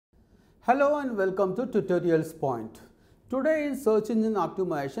Hello and welcome to Tutorials Point. Today in search engine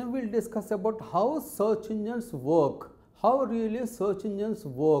optimization, we'll discuss about how search engines work, how really search engines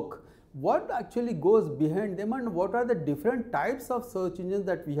work, what actually goes behind them and what are the different types of search engines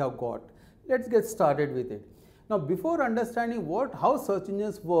that we have got. Let's get started with it. Now before understanding how search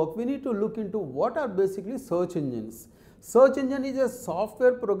engines work, we need to look into what are basically search engines. Search engine is a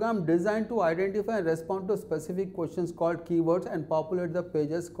software program designed to identify and respond to specific questions called keywords and populate the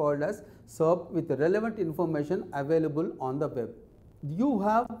pages called as SERP with relevant information available on the web. You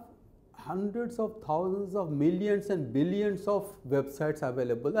have hundreds of thousands of millions and billions of websites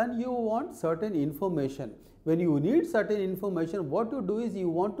available and you want certain information. When you need certain information, what you do is you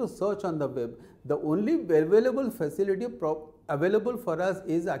want to search on the web. The only available facility available for us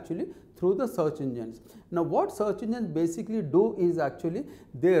is actually through the search engines. Now what search engines basically do is actually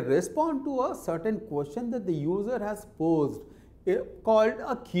they respond to a certain question that the user has posed called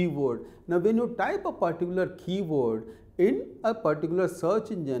a keyword. Now when you type a particular keyword in a particular search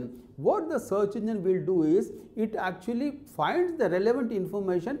engine, what the search engine will do is it actually finds the relevant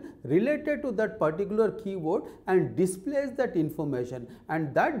information related to that particular keyword and displays that information,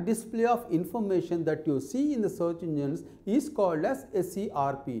 and that display of information that you see in the search engines is called as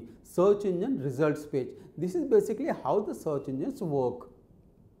SERP, search engine results page. This is basically how the search engines work.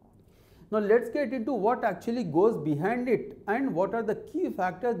 Now let's get into what actually goes behind it and what are the key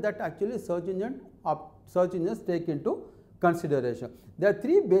factors that actually search engines take into consideration. There are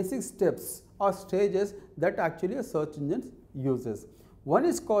three basic steps or stages that actually a search engine uses. One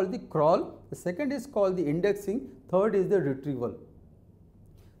is called the crawl, the second is called the indexing, third is the retrieval.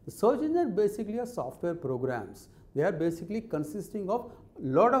 The search engine basically are software programs. They are basically consisting of a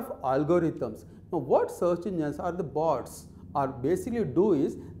lot of algorithms. Now what search engines or the bots are basically do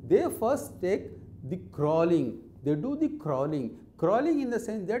is they first take the crawling. They do the crawling in the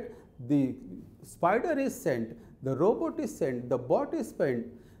sense that the spider is sent, the robot is sent, the bot is sent,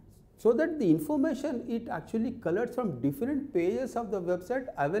 so that the information it actually collects from different pages of the website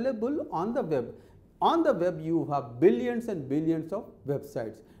available on the web. On the web you have billions and billions of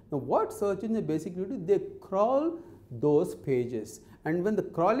websites. Now what search engine basically do, they crawl those pages, and when the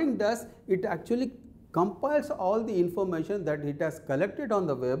crawling does, it actually compiles all the information that it has collected on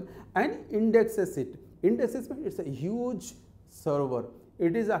the web and indexes it. Indexes means it's a huge server.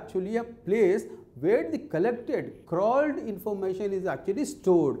 It is actually a place where the collected crawled information is actually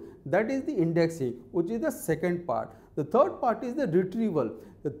stored. That is the indexing, which is the second part. The third part is the retrieval.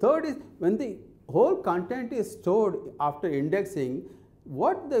 The third is when the whole content is stored after indexing,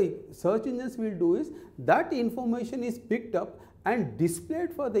 what the search engines will do is that information is picked up and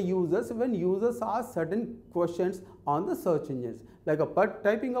displayed for the users when users ask certain questions on the search engines. Like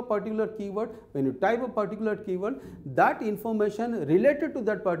typing a particular keyword, when you type a particular keyword, that information related to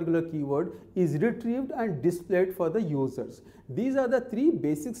that particular keyword is retrieved and displayed for the users. These are the three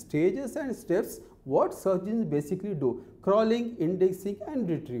basic stages and steps what search engines basically do: crawling, indexing and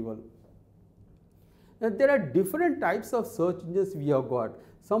retrieval. Now, there are different types of search engines we have got.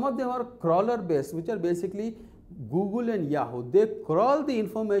 Some of them are crawler based, which are basically Google and Yahoo. They crawl the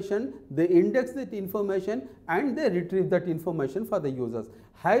information, they index that information and they retrieve that information for the users.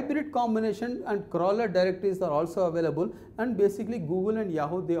 Hybrid combination and crawler directories are also available, and basically Google and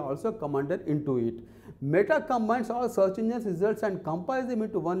Yahoo they also come under into it. Meta combines all search engines results and compiles them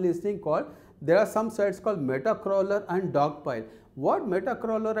into one listing called, there are some sites called Metacrawler and Dogpile. What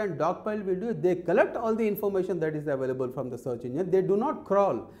Metacrawler and Dogpile will do is they collect all the information that is available from the search engine. They do not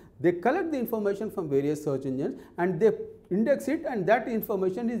crawl. They collect the information from various search engines and they index it, and that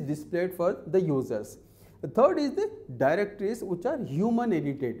information is displayed for the users. The third is the directories, which are human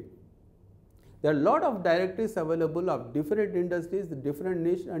edited. There are a lot of directories available of different industries, different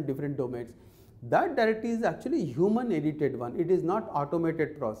niche and different domains. That directory is actually human edited one. It is not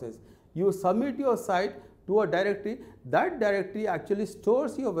automated process. You submit your site to a directory, that directory actually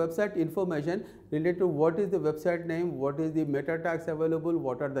stores your website information related to what is the website name, what is the meta tags available,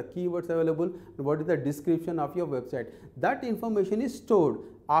 what are the keywords available, and what is the description of your website. That information is stored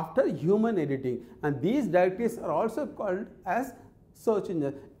after human editing, and these directories are also called as search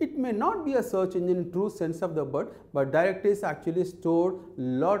engine. It may not be a search engine in true sense of the word, but directories actually store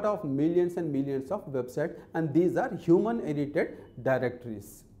lot of millions and millions of websites, and these are human edited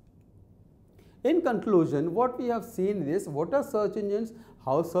directories. In conclusion, what we have seen is what are search engines,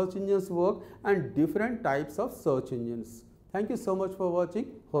 how search engines work, and different types of search engines. Thank you so much for watching.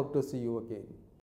 Hope to see you again.